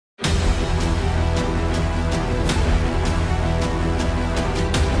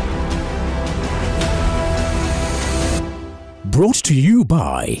brought to you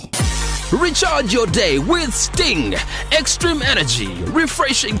by... Recharge your day with Sting. Extreme energy,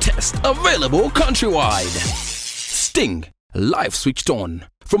 refreshing taste, available countrywide. Sting, life switched on,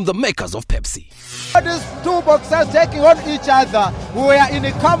 from the makers of Pepsi. These two boxers taking on each other. We were in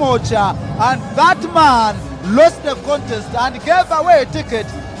a Kamocha, and that man lost the contest and gave away a ticket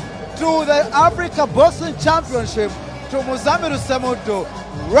to the Africa Boxing Championship to Muzamir Semuddu.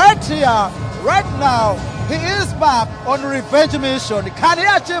 Right here, right now, he is back on revenge mission. Can he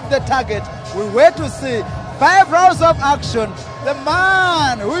achieve the target? We wait to see. 5 rounds of action. The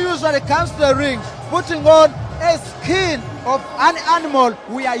man who usually comes to the ring putting on a skin of an animal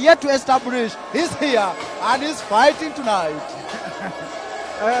we are yet to establish. He's here and he's fighting tonight.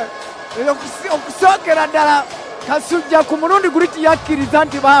 Okusokera ddala Kasujja ku mulundi guli yakkiriza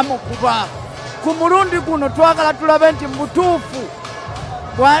nti baamukuba. Ku mulundi guno twagala tulabe nti mutuufu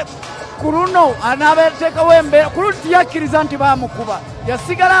ku luno anaabeteekawo embeera ku lundi yakkiriza nti baamukuba.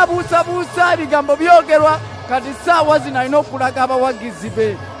 Yasigala abuusabuusa ebigambo byogerwa kati ssaawa zino alina okulaga abawagizi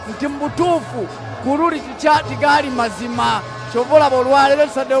be nti mu butuufu ku luli tigaali mazima. Kyova olaba olwaleero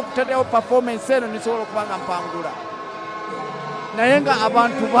tusaddeyo okuteekawo performance eno nisobola okuba nga mpangula. Naye nga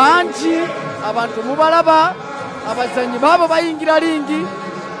abantu bangi, abantu mubalaba, abazanyi baabo bayingira lingi,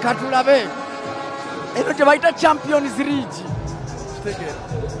 katulabe. Eno gye bayita Champions League.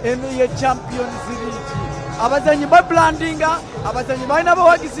 Eno ye Champions League. Abazanyi babrandinga, abazanyi balina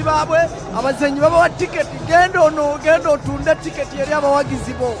abawagizi baabwe, abazanyi babawa tiketi. Genda ono, genda otunde tiketi eri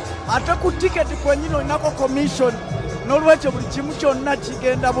abawagizi bo. Ate ku tiketi kwennyini olinako commission. N'olwekyo buli kimu kyonna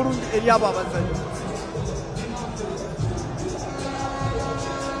kigenda bulungi eri abo abazanyi.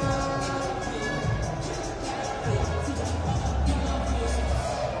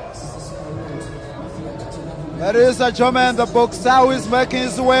 Ladies and gentlemen, the boxer who is making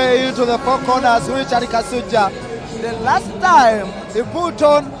his way into the 4 corners, Richard Kasujja. The last time he put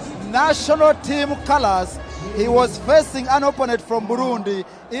on national team colors, he was facing an opponent from Burundi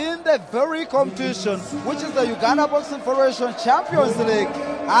in the very competition, which is the Uganda Boxing Federation Champions League.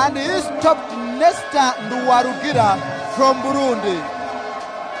 And he stopped Nesta Nduwarugira from Burundi.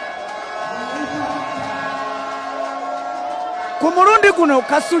 Ku mulundi guno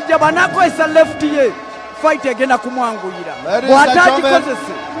Kasujja banakozesa left ye. Fight agenda kumwanguyira.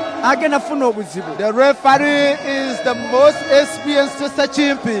 Bw'ataagikozese agenda funa obuzibu. The referee is the most experienced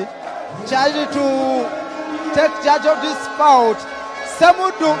Chimpi, charged to take charge of this bout.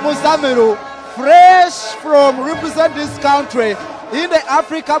 Semuddu Muzamir, fresh from represent this country in the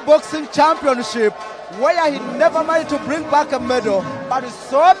Africa Boxing Championship, where he never managed to bring back a medal, but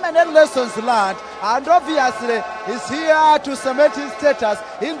so many lessons learned, and obviously he's here to cement his status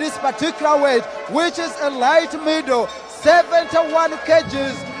in this particular weight, which is a light middle, 71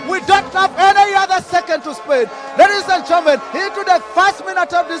 kgs. We don't have any other second to spend. Ladies and gentlemen, into the first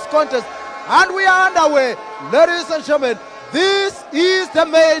minute of this contest, and we are underway. Ladies and gentlemen, this is the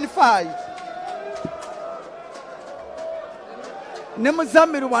main fight. Ne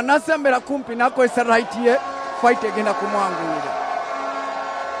Muzamir wanasembera kumpi nakozesa right ye, fight egenda kumwanguyira.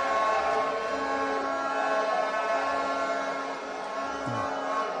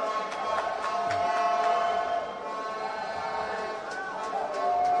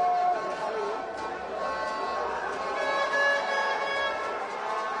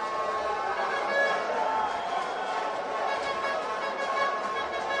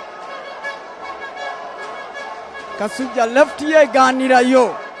 Kasujja left ye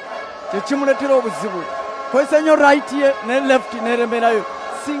ganirayo. Tekimuletera obuzibu. Kozesa nnyo right ye ne left neremerayo.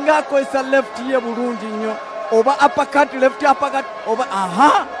 Singa kozesa left ye bulungi nnyo. Oba uppercut, left uppercut, oba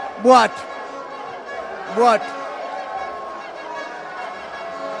aha, bwatu. Bwatu.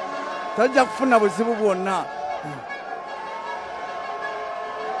 Tajja kufuna buzibu bwonna.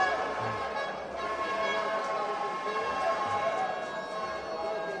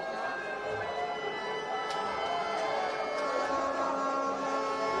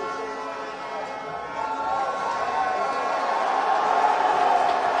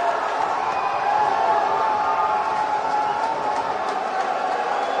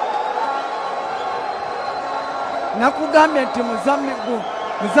 Nakugambye nti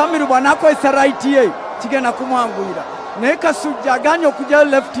Muzamir bw'anaakozesa right ye kigenda kumwanguyira. Naye Kasujja aganye okujja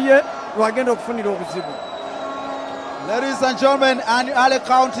left ye lwagenda okufunira obuzibu. Ladies and gentlemen, and early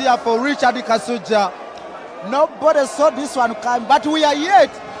count here for Richard Kasujja. Nobody saw this one come, but we are yet.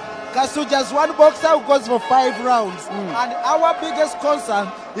 Kasujja's one boxer who goes for 5 rounds. And our biggest concern,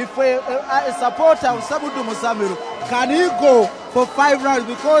 if a supporter of Semuddu Muzamir, can he go for 5 rounds?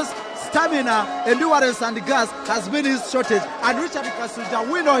 Because stamina, endurance, and gas has been his shortage. And Richard Kasujja,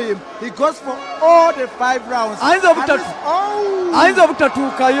 we know him. He goes for all the 5 rounds. Ainza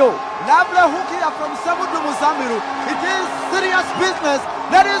butatuukayo. Lovely hook here from Semuddu Muzamir. It is serious business.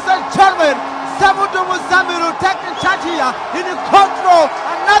 Ladies and gentlemen, Semuddu Muzamir taking charge here in the control.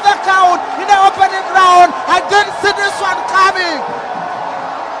 Another count in the opening round. I didn't see this one coming.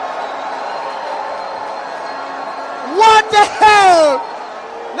 What the hell?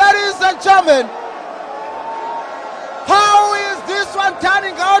 Ladies and gentlemen, how is this one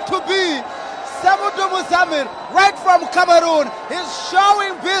turning out to be? Semuddu Muzamir, right from Cameroon, is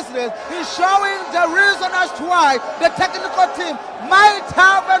showing business. He's showing the reason as to why the technical team might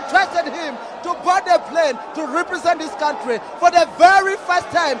have entrusted him to board the plane to represent his country for the very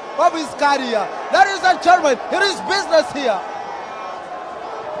first time of his career. Ladies and gentlemen, it is business here.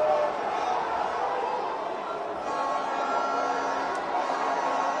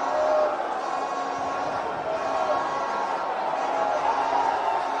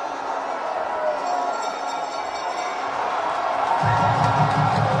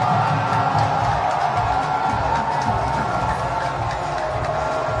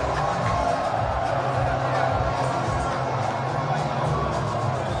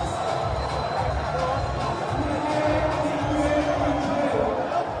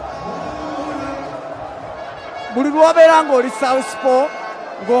 Buli lw'obeera ng'oli southpaw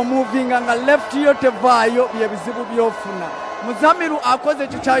ng'omuvinga nga left yo tevaayo bye bizibu by'ofuna. Muzamiru akoze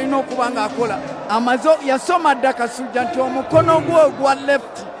ekyo kyalina okuba ng'akola. Yasoma dda Kasujja nti omukono gwe ogwa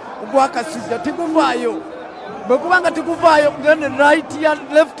left ogwa Kasujja tiguvaayo. Bwe kuba nga tiguvaayo then right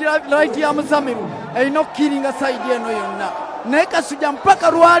ya Muzamiru erina okukkiringa side eno yonna. Naye Kasujja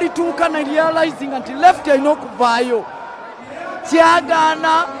mpaka lwalituuka ne realizinga nti left erina okuvaayo.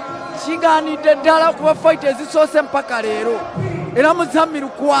 Kyagaana kigaanidde ddala kuba fight ezisoose mpaka leero. Era Muzamiru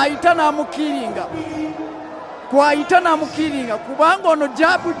kwayita n'amukiringa kubanga ono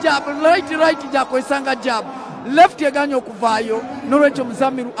jabu right gyakozesanga jabu left eganya okuvaayo n'olwekyo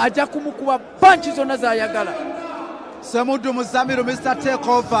Muzamiru ajja kumukuba panchi zonna z'ayagala. Semuddu Muzamir, Mr.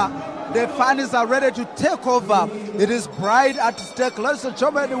 Takeover. The fans are ready to take over. It is pride at stake. Ladies and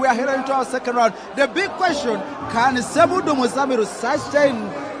gentlemen, we are heading into our second round. The big question, can Semuddu Muzamir sustain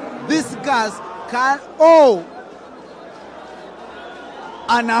this gas?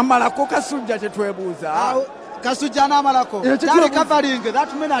 Anamalako Kasujja kyetwebuuza. Kasujja anamalako. Recovering,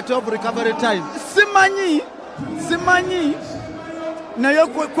 that minute of recovery time. Simanyi. Nayo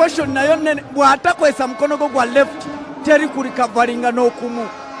question nayo nene bw'atakwesa mukono gwe gwa left teri ku recoveringa n'okumu.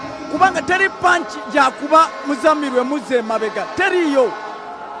 Kubanga teri punch gyakuba Muzamiru emuzza emabega. Teriyo.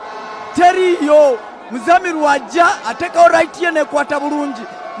 Muzamiru ajja atekawo right ye nekwata bulungi.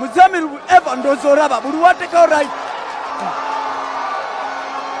 Muzamiru eva ndoozi olaba buli watekawo right.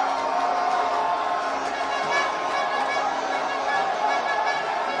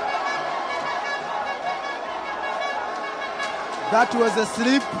 That was a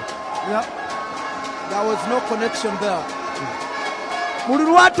slip. Yeah. There was no connection there. Buli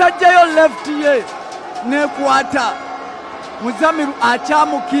lwatajjayo left ye nekwata Muzamiru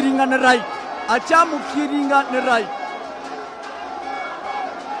akyamukiringa ne right.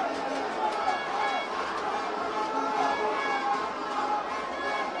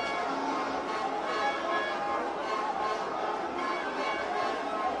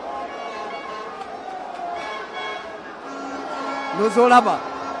 Olaba.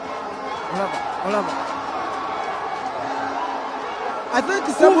 I think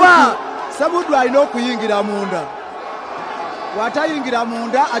Semuddu alina okuyingira munda. Watayingira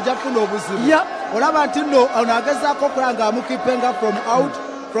munda ajja kufuna obuzibu. Olaba nti nno ono agezaako okola ng'amukipenga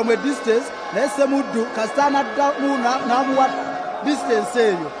from a distance, naye Semuddu kasita anaddamu n'amuwa distance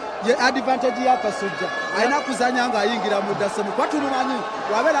eyo. Ye advantage ya Kasujja. Alina kuzanya ng'ayingira munda Semuddu. Kuba tumumanyi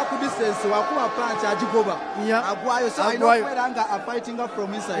wabeera ku distance wakuba punch agigoba. Agwayo, so alina okubeera nga fighting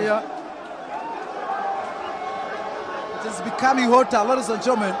from inside. Yeah. It is becoming hotter, ladies and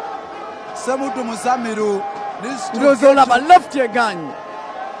gentlemen. Semuddu Muzamir needs to olaba left eganye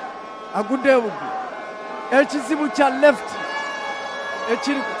agudde bugu ekizibu kya left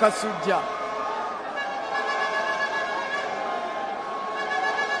ekiri ku Kasujja.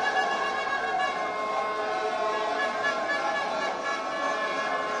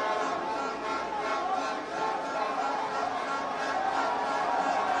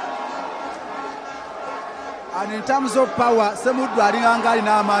 And in terms of power, Semuddu alina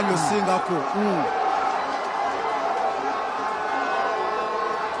alina amaanyi osingako.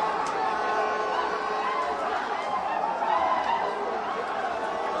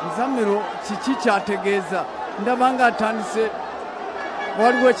 Muzamiru kiki kyategeeza ndaba nga atandise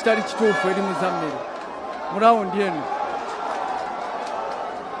waliwo ekitali kituufu eri Muzamir mu rawundi eno.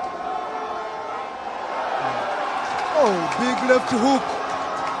 Oh, big left hook.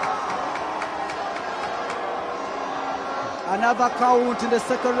 Another count in the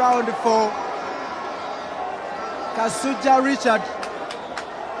second round for Kasujja Richard.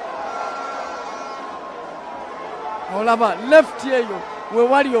 Olaba left eyo we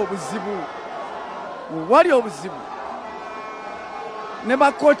wali obuzibu. Wali obuzibu. Ne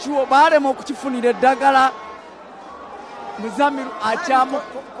bakochi wo balema okukifunira eddagala. Muzamir akyamu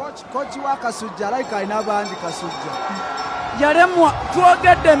Coach wa Kasujja like ayina bandi Kasujja. Yalemwa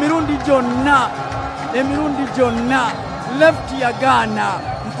twogedde emirundi gyonna left yagaana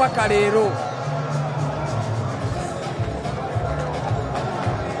mpaka leero.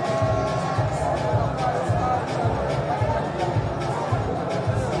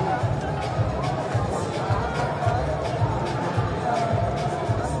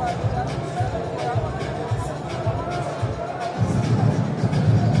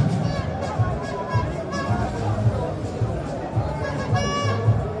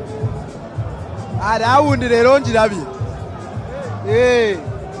 Rawundi leero ngirabye.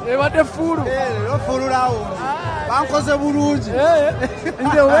 Ebadde fulu. Leero fulu rawundi. Bankoze bulungi.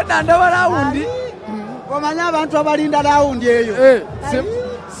 Nze wenda ndaba rawundi. Omanyi abantu abalinda rawundi eyo.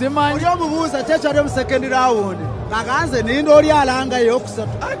 Simanyi. Oli omubuuza kyekyali mu second rawundi. Naganze ninda oli alanga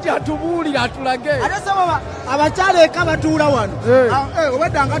eyokusatu. Ati atubuulira atulage. Ate saba abakyala eka batuula wano.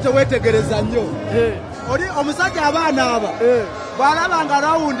 Obwedda nga teweetegereza nnyo. Oli omusajja abaana aba. Bw'alabanga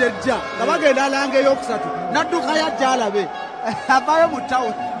rawundi ejja nga bagenda alanga eyokusatu n'adduka yajja alabe avayo mu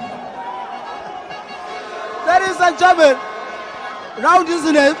tawuni. Ladies and gentlemen, rawundi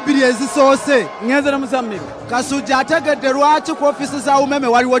zino ebbiri ezisoose ngenze ne Muzamir. Kasujja ategedde lwaki ku ofiisi za umeme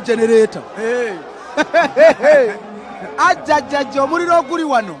waliwo genereeta. Ajjajjajja omuliro oguli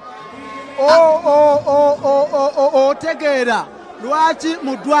wano otegeera lwaki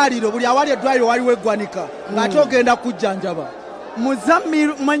mu ddwaliro buli awali eddwaliro waliwo eggwanika ng'ate ogenda kujjanjaba.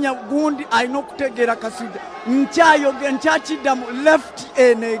 Muzamir manya gundi alina okutegeera Kasujja nkyakiddamu left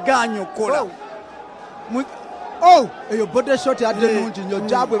eneegaanya okukola. Eyo body shot yadde nungi nnyo,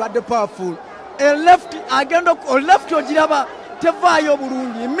 jab ebadde powerful. Left agenda left ogiraba tevaayo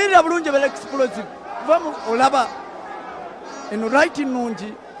bulungi, emirira bulungi eba explosive. Olaba eno right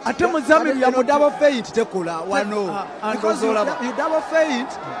nungi ate Muzamir ya double feint tekola wano. Because you double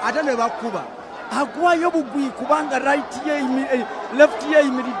feint ate ne bakuba. Agwayo bugwi kubanga left ye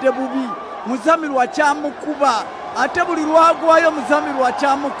eyimiridde bubi. Muzamir wakyamukuba ate buli lwagwayo Muzamir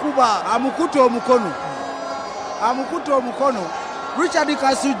wakyamukuba. Amukuta omukono. Richard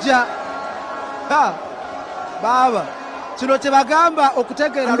Kasujja. Baba kino kye bagamba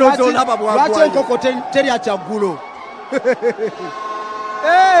okutegeera lwaki enkoko terya kyaggulo.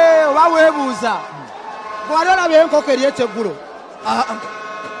 Oba weebuuza bw'ali olaba enkoko eri ekyeggulo.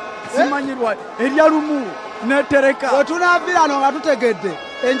 Simanyirwa erya lumu netereka. Wetunaavira ano nga tutegedde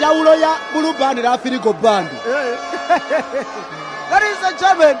enjawulo ya Blue Band ne Afirigo Band. Ladies and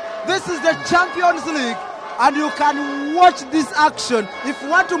gentlemen, this is the Champions League and you can watch this action. If you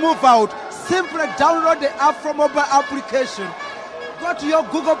want to move out, simply download the app from mobile application. Go to your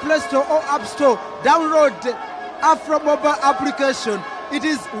Google Play Store or App Store, download the app from mobile application. It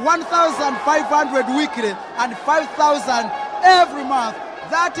is 1,500 weekly and 5,000 every month.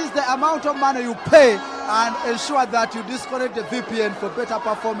 That is the amount of money you pay and ensure that you disconnect the VPN for better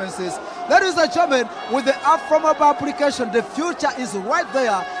performances. Ladies and gentlemen, with the app from mobile application, the future is right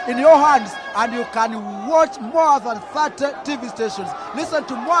there in your hands and you can watch more than 30 TV stations, listen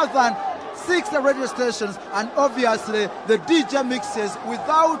to more than 60 radio stations, and obviously the DJ mixes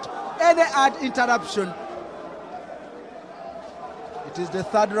without any ad interruption. It is the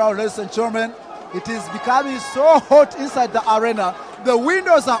third round, ladies and gentlemen. It is becoming so hot inside the arena. The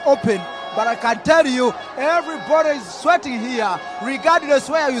windows are open, but I can tell you, everybody is sweating here, regardless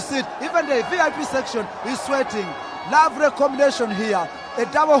where you sit. Even the VIP section is sweating. Lovely combination here. A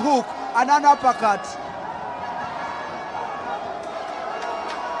double hook and an uppercut.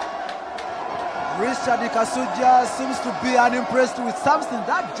 Richard Kasujja seems to be unimpressed with something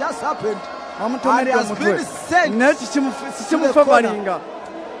that just happened. And he has been sent to the corner.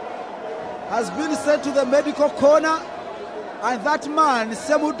 Has been sent to the medical corner, and that man,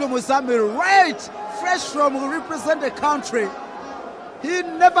 Semuddu Muzamir, right, fresh from represent the country. He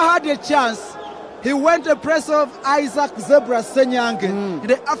never had a chance. He went to press of Isaac Zebra Senyange in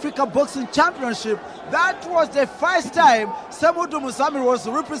the Africa Boxing Championship. That was the first time Semuddu Muzamir was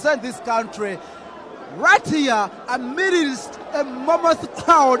to represent this country. Right here, amidst a mammoth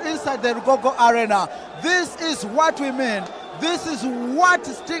crowd inside the Rugogo Arena. This is what we mean. This is what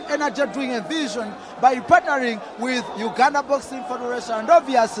Sting Energy doing a vision by partnering with Uganda Boxing Federation and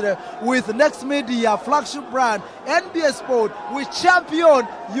obviously with Next Media flagship brand nbsport. We champion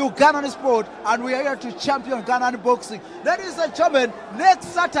Ugandan sport and we are here to champion Ugandan boxing. Ladies and gentlemen, next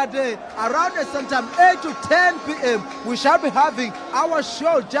Saturday around the same time 8 to 10 p.m. we shall be having our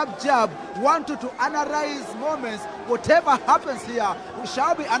show Jab. Wanted to analyze moments, whatever happens here, we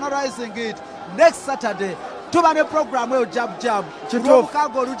shall be analyzing it next Saturday. Tubane program we Jab.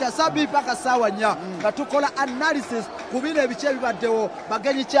 Chitokago lucha sabi paka sawa nya. Katukola analysis kubine biche bibaddewo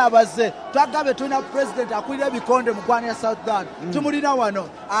bagenyi kyabaze. Twagabe tuna president akwire bikonde mugwana ya Southern. Tumulina wano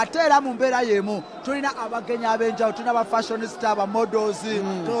atera mu mbeera yemu. Tulina abagenyi abenjawo, tuna ba fashionista, ba models,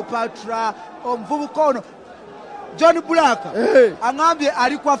 Cleopatra, omuvubukono John Black angambye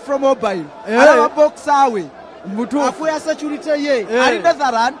alikuwa from mobile alaba box awe mbutu afuya security ye ali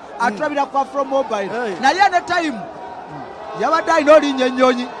Netherland atrabira kwa from mobile na yane time yabadde ino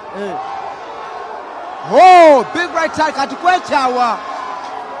linyenyonyi oh big right side kati kwechawa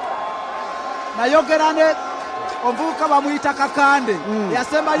na yogerane omuvubuka bamuyita Kakande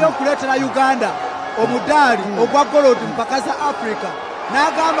yasemba yokuletera Uganda omudali ogwa gold mpakaza Africa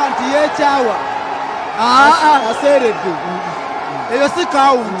n'agamba nti yechawa aserede eyo si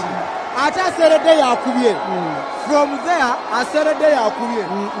count ate aserede yakubye from there aserede yakubye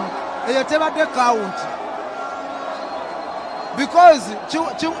eyo tebadde count because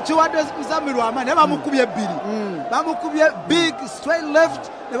chiwadde Muzamir amani ne bamukubye ebbiri bamukubye big straight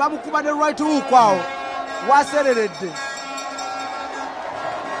left ne bamukuba ne right hook awo wasereredde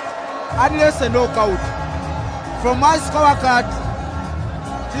unless a knockout from my scorecard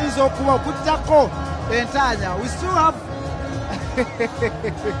tizo kuba kutako Entanya, we still have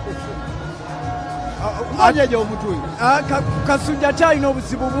Kasujja chayina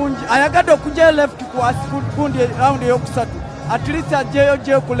obuzibu bungi ayagadde okujja left kundi round eyokusatu at least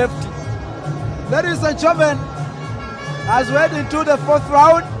ajeyo ku left. Ladies and gentlemen, as we head into the fourth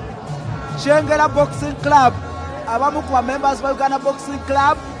round, Chengera Boxing Club abamu ku members ba Uganda Boxing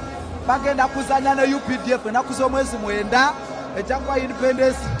Club bagenda kuzanya ne UPDF enaku z'omwezi mwenda ekyakwa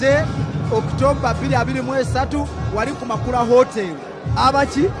Independence Day October 2023 wali ku Makula Hotel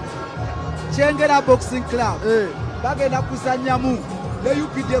abaki Chengera Boxing Club bagenda kuzanyamu ne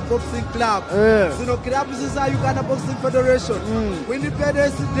UPDF Boxing Club zino clubs za Uganda Boxing Federation ku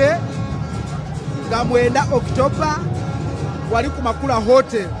Independence Day nga mwenda October wali ku Makula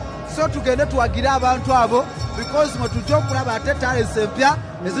Hotel. So tugende tuwagira abantu abo because mutujja okulaba ate talents empya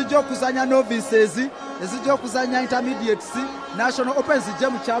ezijja okuzanya novices ezijja okuzanya intermediates national open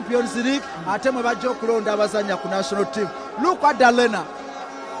gym champions league ate mwe bajja okulonda abazanya ku national team. Look at the arena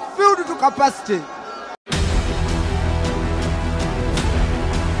filled to capacity.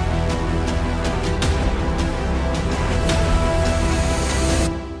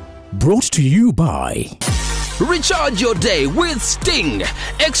 Brought to you by Recharge your day with Sting.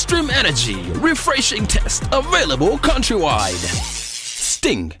 Extreme energy, refreshing taste, available countrywide.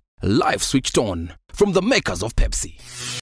 Sting, life switched on from the makers of Pepsi.